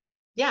 Yeah.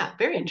 Yeah,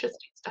 very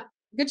interesting stuff.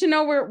 Good to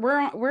know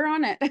we're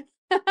on it.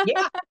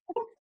 Yeah.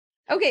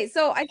 Okay,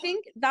 so I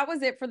think that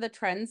was it for the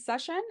trends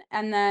session.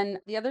 And then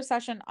the other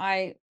session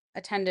I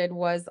attended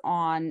was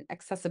on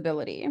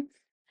accessibility.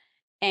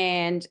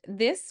 And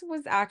this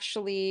was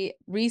actually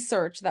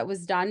research that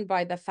was done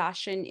by the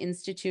Fashion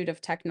Institute of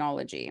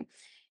Technology.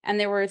 And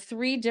there were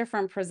three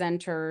different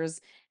presenters,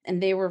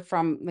 and they were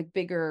from like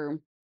bigger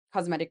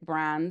cosmetic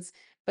brands,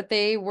 but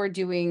they were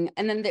doing,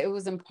 and then it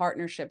was in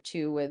partnership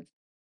too with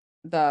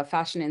the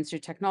Fashion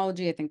Institute of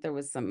Technology. I think there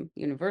was some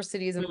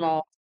universities Mhm.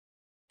 involved.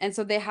 And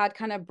so they had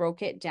kind of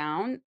broke it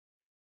down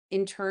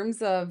in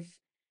terms of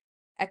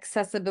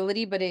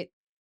accessibility, but it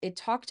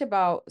talked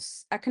about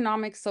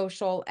economic,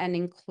 social, and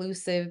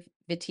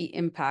inclusivity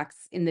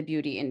impacts in the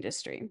beauty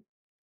industry.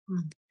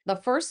 Mm. The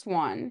first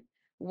one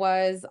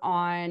was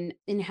on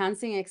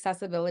enhancing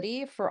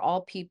accessibility for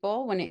all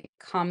people when it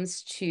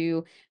comes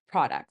to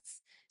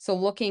products. So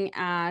looking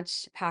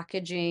at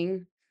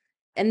packaging,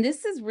 and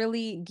this is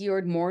really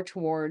geared more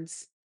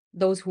towards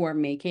those who are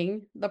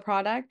making the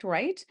product,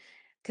 right?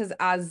 Because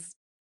as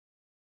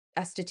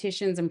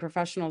estheticians and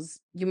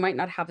professionals, you might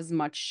not have as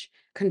much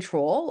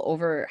control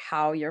over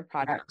how your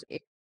product is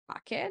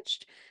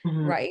packaged,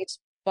 Mhm. right?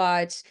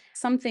 But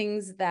some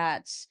things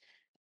that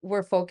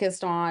were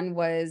focused on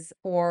was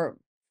for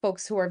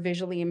folks who are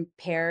visually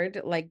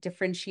impaired, like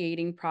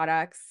differentiating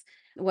products,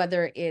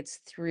 whether it's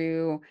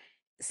through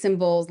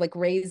symbols, like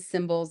raised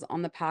symbols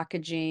on the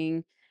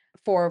packaging,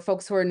 for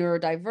folks who are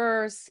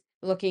neurodiverse,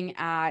 looking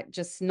at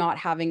just not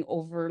having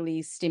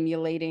overly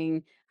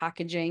stimulating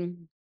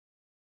packaging,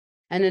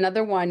 and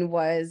another one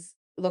was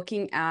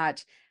looking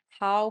at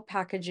how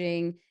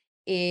packaging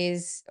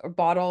is or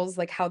bottles,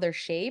 like how they're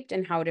shaped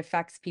and how it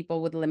affects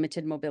people with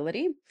limited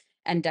mobility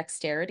and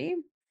dexterity.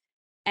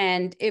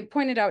 And it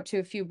pointed out to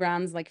a few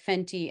brands like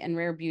Fenty and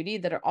Rare Beauty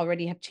that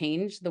already have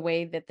changed the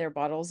way that their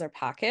bottles are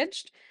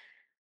packaged.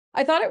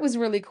 I thought it was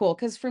really cool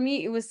because for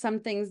me, it was some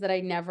things that I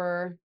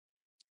never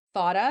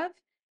thought of.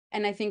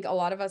 And I think a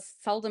lot of us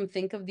seldom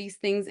think of these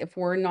things if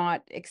we're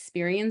not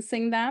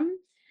experiencing them.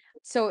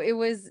 So it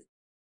was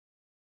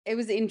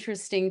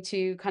interesting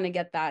to kind of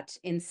get that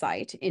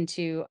insight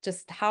into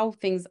just how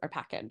things are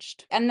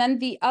packaged. And then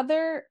the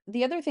other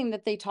thing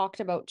that they talked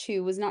about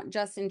too was not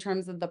just in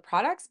terms of the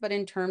products, but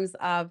in terms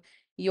of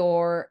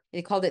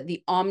they called it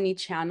the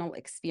omni-channel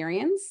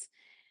experience.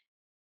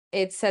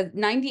 It said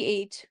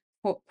 98%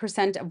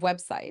 of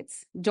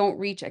websites don't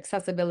reach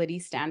accessibility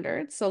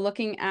standards. So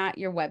looking at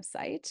your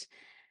website,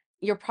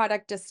 your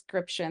product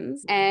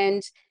descriptions,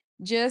 and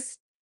just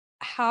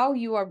how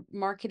you are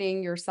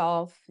marketing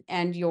yourself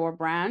and your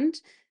brand.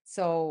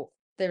 So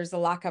there's a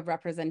lack of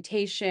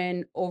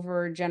representation,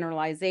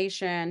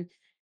 overgeneralization,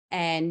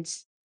 and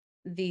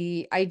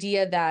the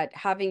idea that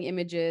having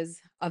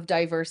images of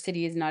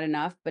diversity is not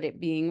enough, but it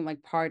being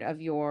like part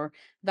of your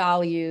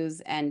values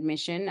and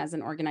mission as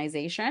an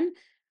organization.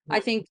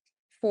 I Mhm. think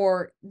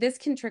for this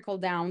can trickle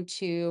down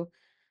to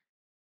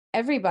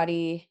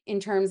everybody in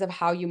terms of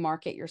how you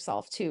market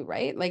yourself too,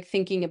 right? Like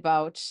thinking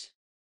about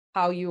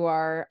how you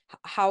are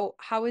how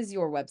is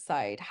your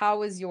website?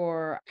 How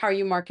are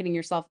you marketing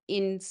yourself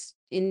in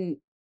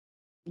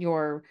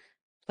your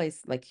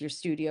place like your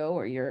studio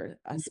or your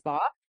spa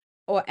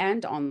or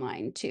and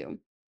online too.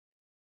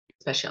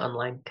 Especially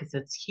online because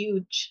it's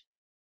huge.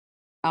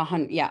 Yeah.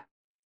 Yeah.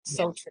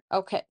 So true.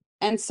 Okay.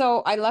 And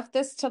so I left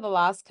this to the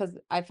last because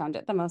I found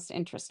it the most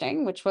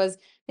interesting, which was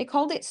they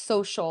called it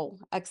social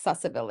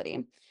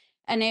accessibility.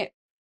 And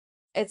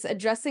it's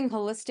addressing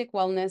holistic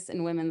wellness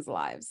in women's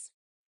lives.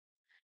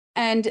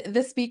 And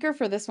the speaker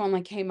for this one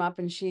like came up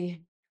and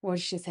what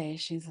did she say?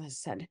 She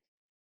said,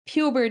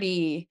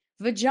 puberty,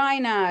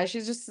 vagina.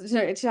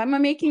 Am I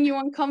making you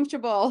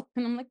uncomfortable?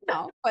 And I'm like,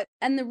 no.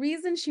 And the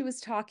reason she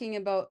was talking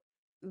about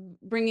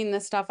bringing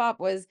this stuff up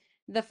was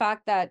the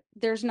fact that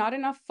there's not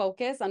enough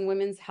focus on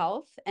women's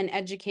health and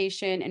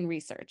education and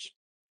research.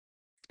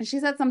 And she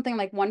said something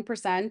like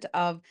 1%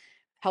 of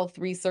health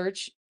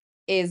research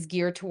is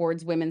geared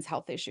towards women's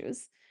health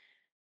issues.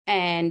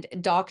 And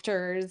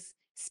doctors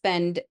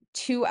spend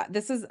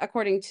this is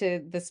according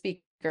to the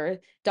speaker,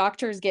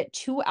 doctors get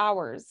 2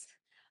 hours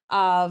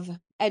of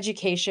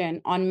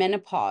education on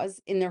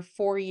menopause in their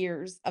 4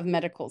 years of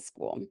medical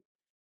school,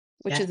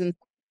 which is Yes.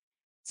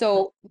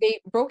 so they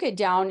broke it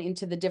down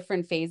into the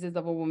different phases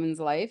of a woman's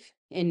life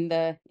in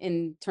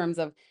terms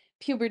of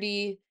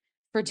puberty,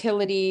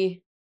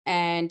 fertility,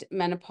 and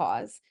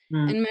menopause.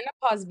 Mm. And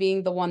menopause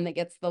being the one that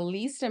gets the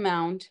least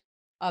amount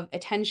of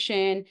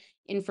attention,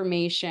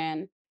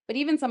 information, but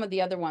even some of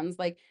the other ones,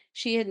 like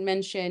she had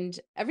mentioned,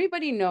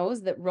 everybody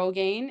knows that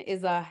Rogaine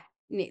is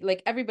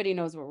like everybody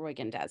knows what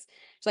Rogaine does.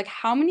 It's like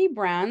how many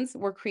brands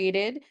were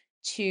created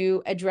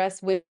to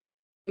address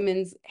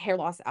women's hair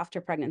loss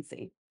after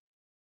pregnancy?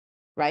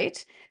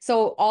 Right?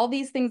 So all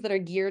these things that are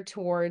geared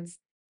towards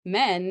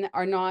men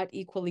are not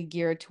equally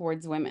geared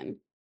towards women.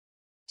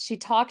 She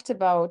talked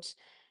about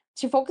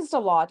she focused a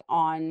lot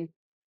on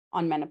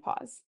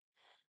menopause.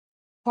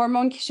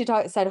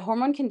 Said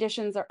hormone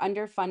conditions are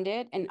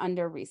underfunded and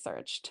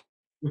under-researched.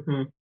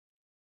 Mhm.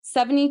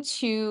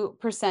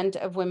 72%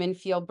 of women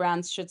feel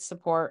brands should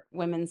support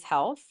women's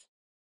health.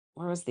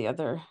 Where was the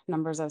other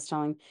numbers I was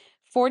telling?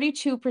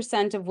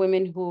 42% of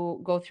women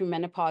who go through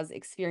menopause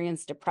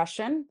experience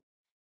depression.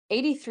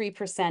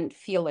 83%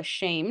 feel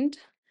ashamed.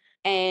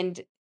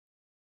 And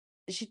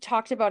she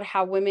talked about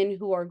how women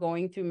who are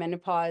going through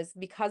menopause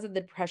because of the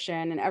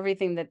depression and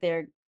everything that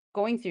they're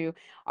going through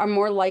are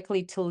more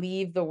likely to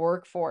leave the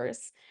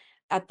workforce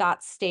at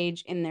that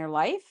stage in their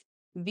life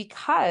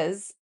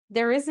because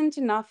there isn't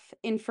enough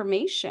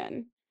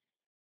information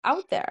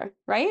out there,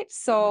 right?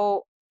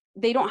 So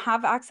they don't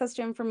have access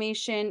to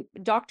information.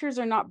 Doctors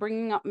are not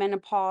bringing up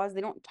menopause.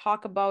 They don't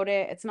talk about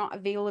it. It's not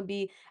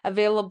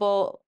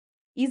available,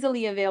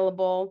 easily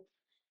available.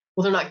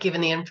 Well, they're not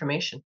given the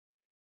information.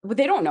 But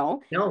they don't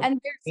know. No. And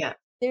Yeah.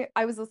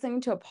 I was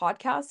listening to a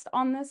podcast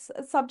on this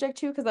subject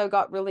too, because I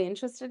got really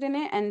interested in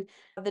it. And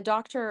the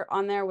doctor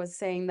on there was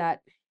saying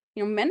that,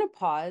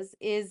 menopause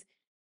is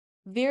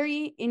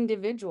very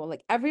individual.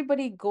 Like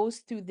everybody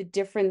goes through the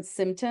different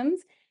symptoms,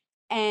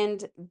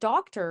 and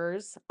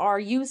doctors are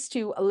used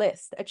to a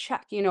list, a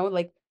check,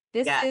 like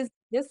Yeah.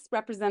 this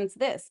represents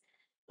this.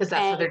 Because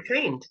that's And how they're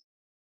trained.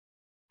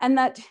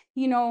 that,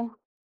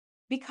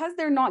 because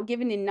they're not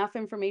given enough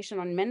information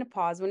on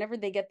menopause, whenever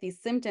they get these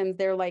symptoms,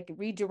 they're like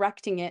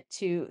redirecting it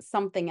to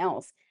something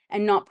else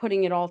and not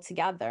putting it all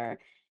together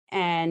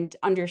and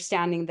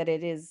understanding that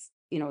it is,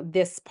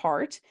 this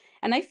part.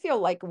 And I feel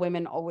like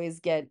women always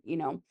get,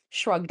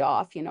 shrugged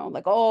off,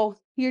 like, oh,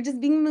 you're just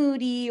being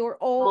moody, or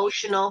oh,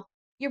 Emotional.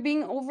 you're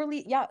being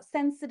overly, yeah,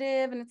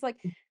 sensitive. And it's like,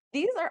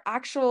 these are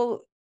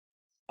actual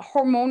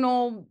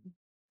hormonal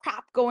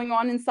crap going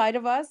on inside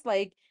of us.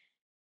 Like,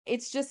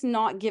 it's just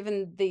not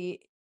given the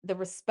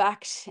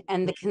respect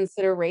and the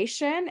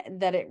consideration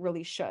that it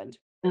really should.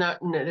 Not,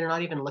 no, they're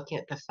not even looking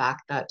at the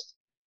fact that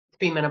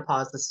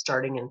premenopause is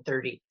starting in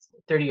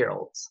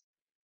 30-year-olds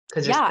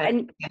because they're Yeah,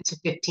 spending and 10 to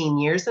 15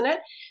 years in it.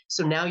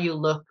 So now you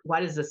look, why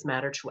does this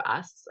matter to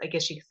us? I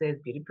guess you could say as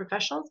beauty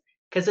professionals,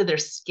 because of their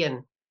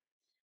skin.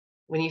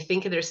 When you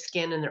think of their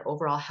skin and their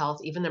overall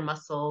health, even their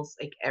muscles,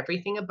 like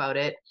everything about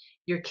it,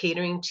 you're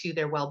catering to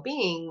their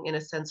well-being in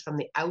a sense from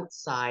the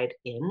outside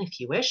in, if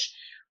you wish.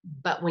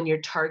 But when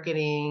you're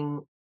targeting,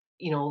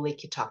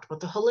 like you talked about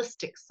the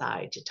holistic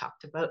side, you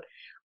talked about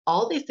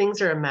all these things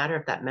are a matter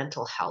of that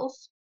mental health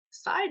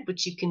side,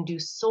 which you can do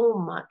so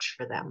much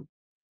for them,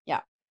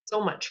 yeah.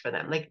 so much for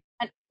them. Like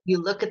And you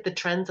look at the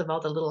trends of all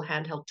the little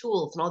handheld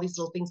tools and all these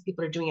little things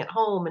people are doing at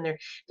home, and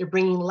they're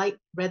bringing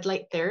red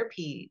light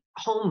therapy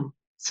home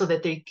so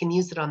that they can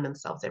use it on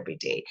themselves every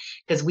day,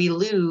 because we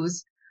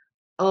lose,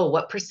 oh,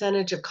 what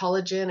percentage of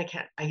collagen,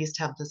 I used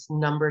to have this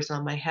numbers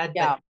on my head, but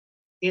yeah.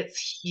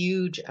 it's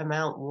huge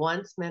amount.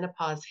 Once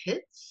menopause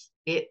hits,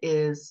 it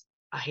is,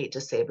 I hate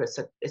to say it, but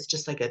it's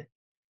just like a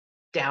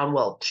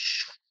downwell.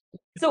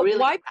 So Really.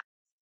 why,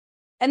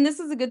 and this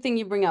is a good thing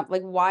you bring up,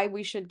 like why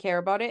we should care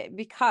about it,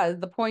 because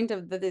the point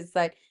of that is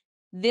that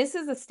this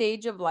is a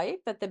stage of life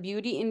that the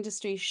beauty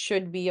industry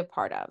should be a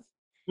part of.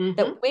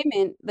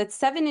 Mm-hmm. That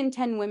 7 in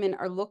 10 women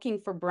are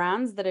looking for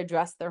brands that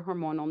address their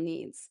hormonal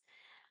needs.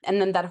 And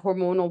then that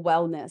hormonal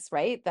wellness,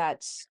 right?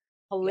 That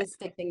Yeah.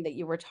 holistic thing that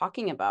you were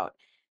talking about.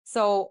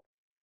 So,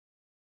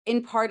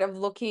 in part of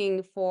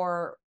looking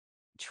for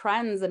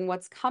trends and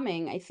what's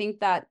coming, I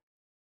think that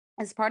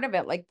as part of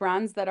it, like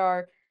brands that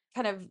are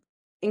kind of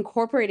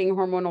incorporating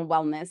hormonal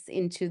wellness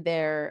into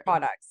their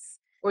products,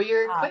 Or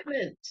your uh,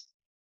 equipment.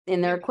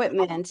 in their You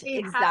equipment.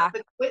 probably have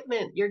Exactly.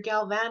 equipment, your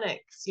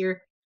galvanics,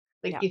 your,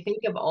 like Yeah. you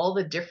think of all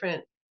the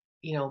different,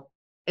 you know,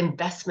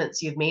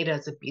 investments you've made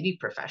as a beauty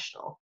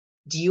professional.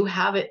 Do you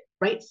have it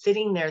right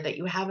sitting there that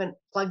you haven't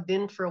plugged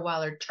in for a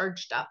while or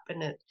charged up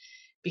in it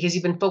because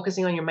you've been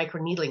focusing on your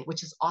micro needling,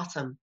 which is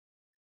awesome.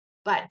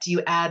 But do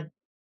you add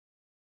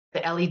the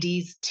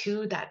LEDs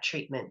to that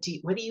treatment?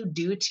 What do you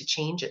do to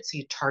change it so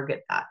you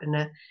target that?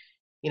 And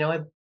you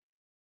know,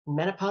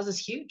 menopause is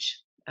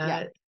huge.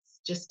 Yeah. It's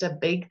just a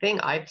big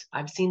thing.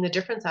 I've seen the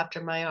difference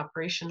after my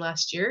operation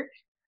last year.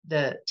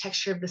 The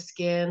texture of the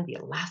skin, the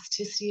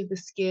elasticity of the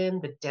skin,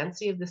 the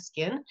density of the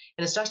skin, and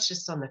it's not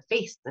just on the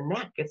face, the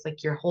neck. It's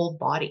like your whole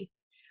body,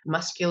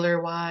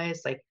 muscular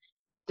wise. Like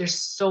there's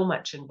so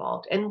much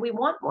involved, and we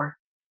want more.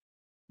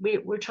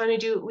 We're trying to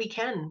do what we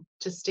can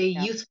to stay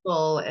Yeah.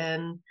 youthful,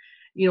 and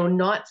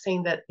not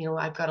saying that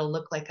I've got to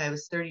look like I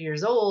was 30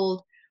 years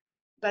old,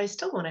 but I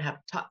still want to have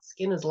taut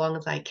skin as long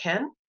as I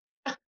can,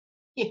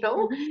 you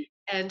know, Mhm.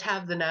 and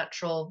have the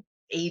natural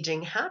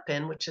aging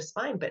happen, which is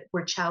fine. But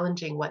we're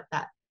challenging what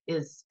that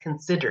is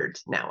considered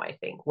now, I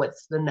think.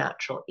 What's the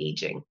natural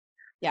aging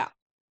Yeah.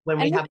 when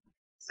we And have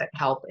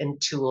help and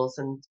tools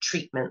and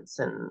treatments?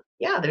 And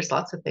yeah, there's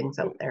lots of things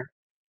out there.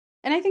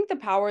 And I think the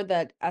power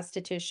that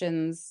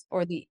estheticians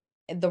or the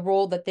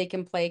role that they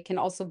can play can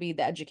also be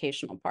the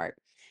educational part.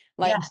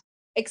 Like Yes.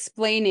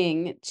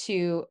 explaining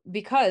to,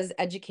 because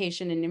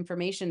education and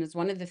information is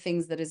one of the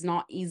things that is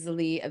not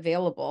easily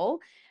available.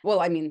 Well,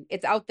 I mean,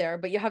 it's out there,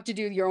 but you have to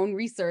do your own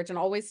research and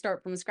always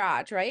start from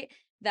scratch, right?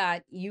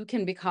 That you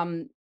can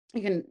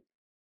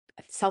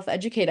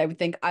self-educate, I would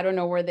think. I don't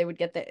know where they would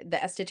get the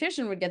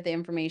esthetician would get the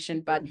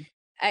information, but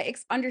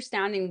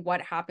understanding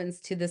what happens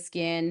to the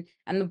skin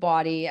and the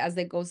body as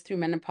it goes through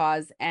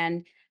menopause,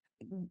 and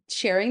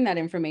sharing that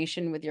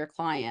information with your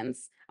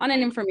clients on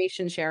an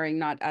information sharing,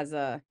 not as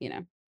a,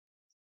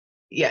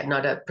 Yeah,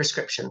 not a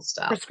prescription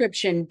style.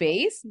 prescription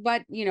base,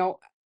 but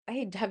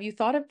hey, have you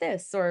thought of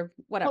this or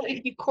Well, whatever?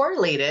 if you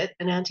correlate it,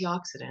 an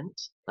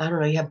antioxidant, I don't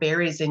know, you have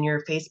berries in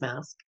your face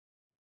mask,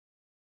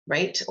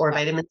 right? Or Yeah.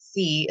 vitamin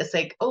C. It's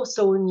like, oh,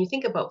 so when you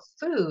think about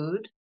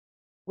food,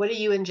 what are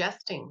you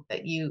ingesting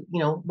that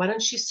why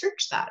don't you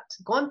search that?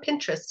 Go on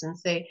Pinterest and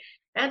say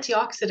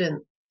antioxidant,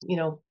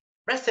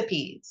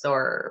 recipes,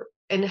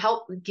 and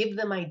help give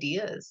them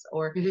ideas.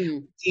 Or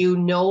Mhm. do you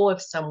know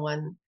of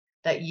someone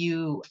that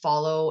you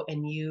follow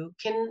and you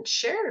can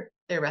share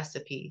their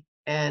recipe?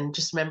 And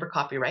just remember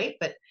copyright,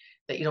 but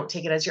that you don't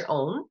take it as your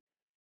own.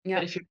 But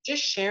Yeah. if you're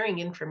just sharing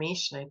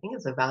information, I think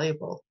it's a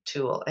valuable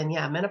tool. And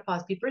yeah,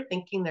 menopause, people are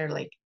thinking they're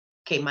like,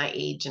 okay, my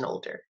age and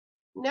older.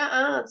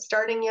 Nuh-uh, it's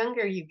starting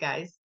younger, you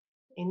guys.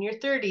 In your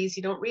 30s,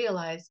 you don't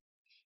realize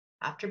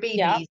after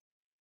Yeah. babies,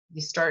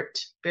 you start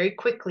very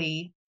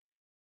quickly,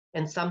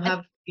 and some And,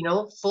 have,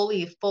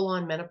 full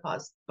on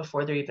menopause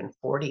before they're even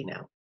 40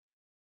 now.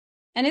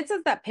 and it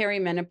says that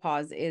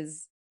perimenopause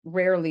is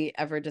rarely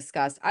ever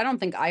discussed. I don't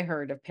think I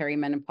heard of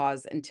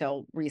perimenopause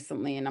until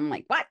recently, and I'm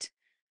like, what?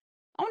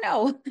 Oh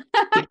no.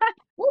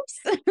 Whoops.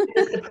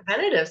 It's the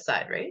preventative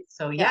side, right?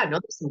 So yeah, Yeah. no,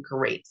 there's some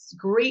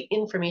great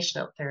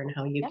information out there and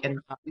how you Yeah. can,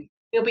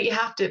 but you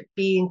have to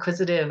be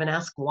inquisitive and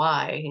ask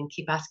why and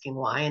keep asking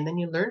why, and then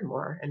you learn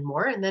more and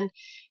more, and then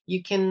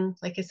you can,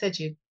 like I said,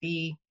 you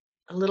be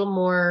a little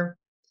more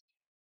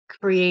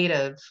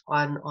creative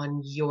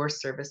on your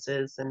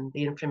services and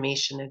the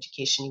information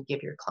education you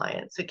give your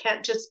clients. It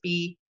can't just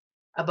be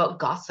about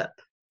gossip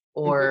Mhm.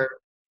 or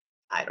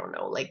I don't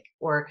know, like,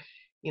 or,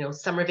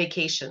 summer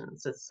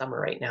vacations. It's summer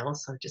right now,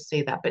 so just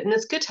say that. But and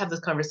it's good to have those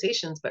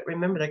conversations, but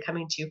remember they're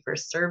coming to you for a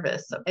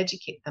service. So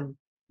educate them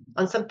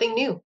on something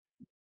new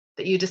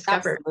that you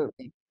discovered.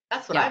 Absolutely.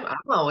 That's what Yeah.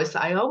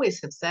 I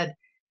always have said,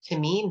 to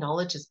me,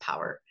 knowledge is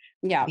power.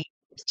 Yeah. We,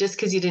 just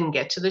because you didn't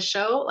get to the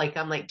show, like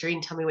I'm like,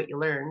 Doreen, tell me what you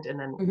learned. And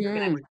then we're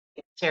gonna Mhm.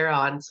 get Tara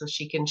on so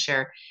she can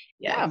share.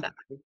 Yeah, Yeah.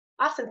 exactly.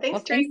 Awesome. Well,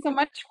 Thanks, Doreen. thanks so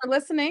much for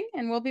listening,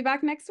 and we'll be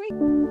back next week.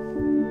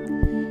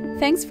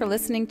 Thanks for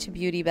listening to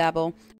Beauty Babble.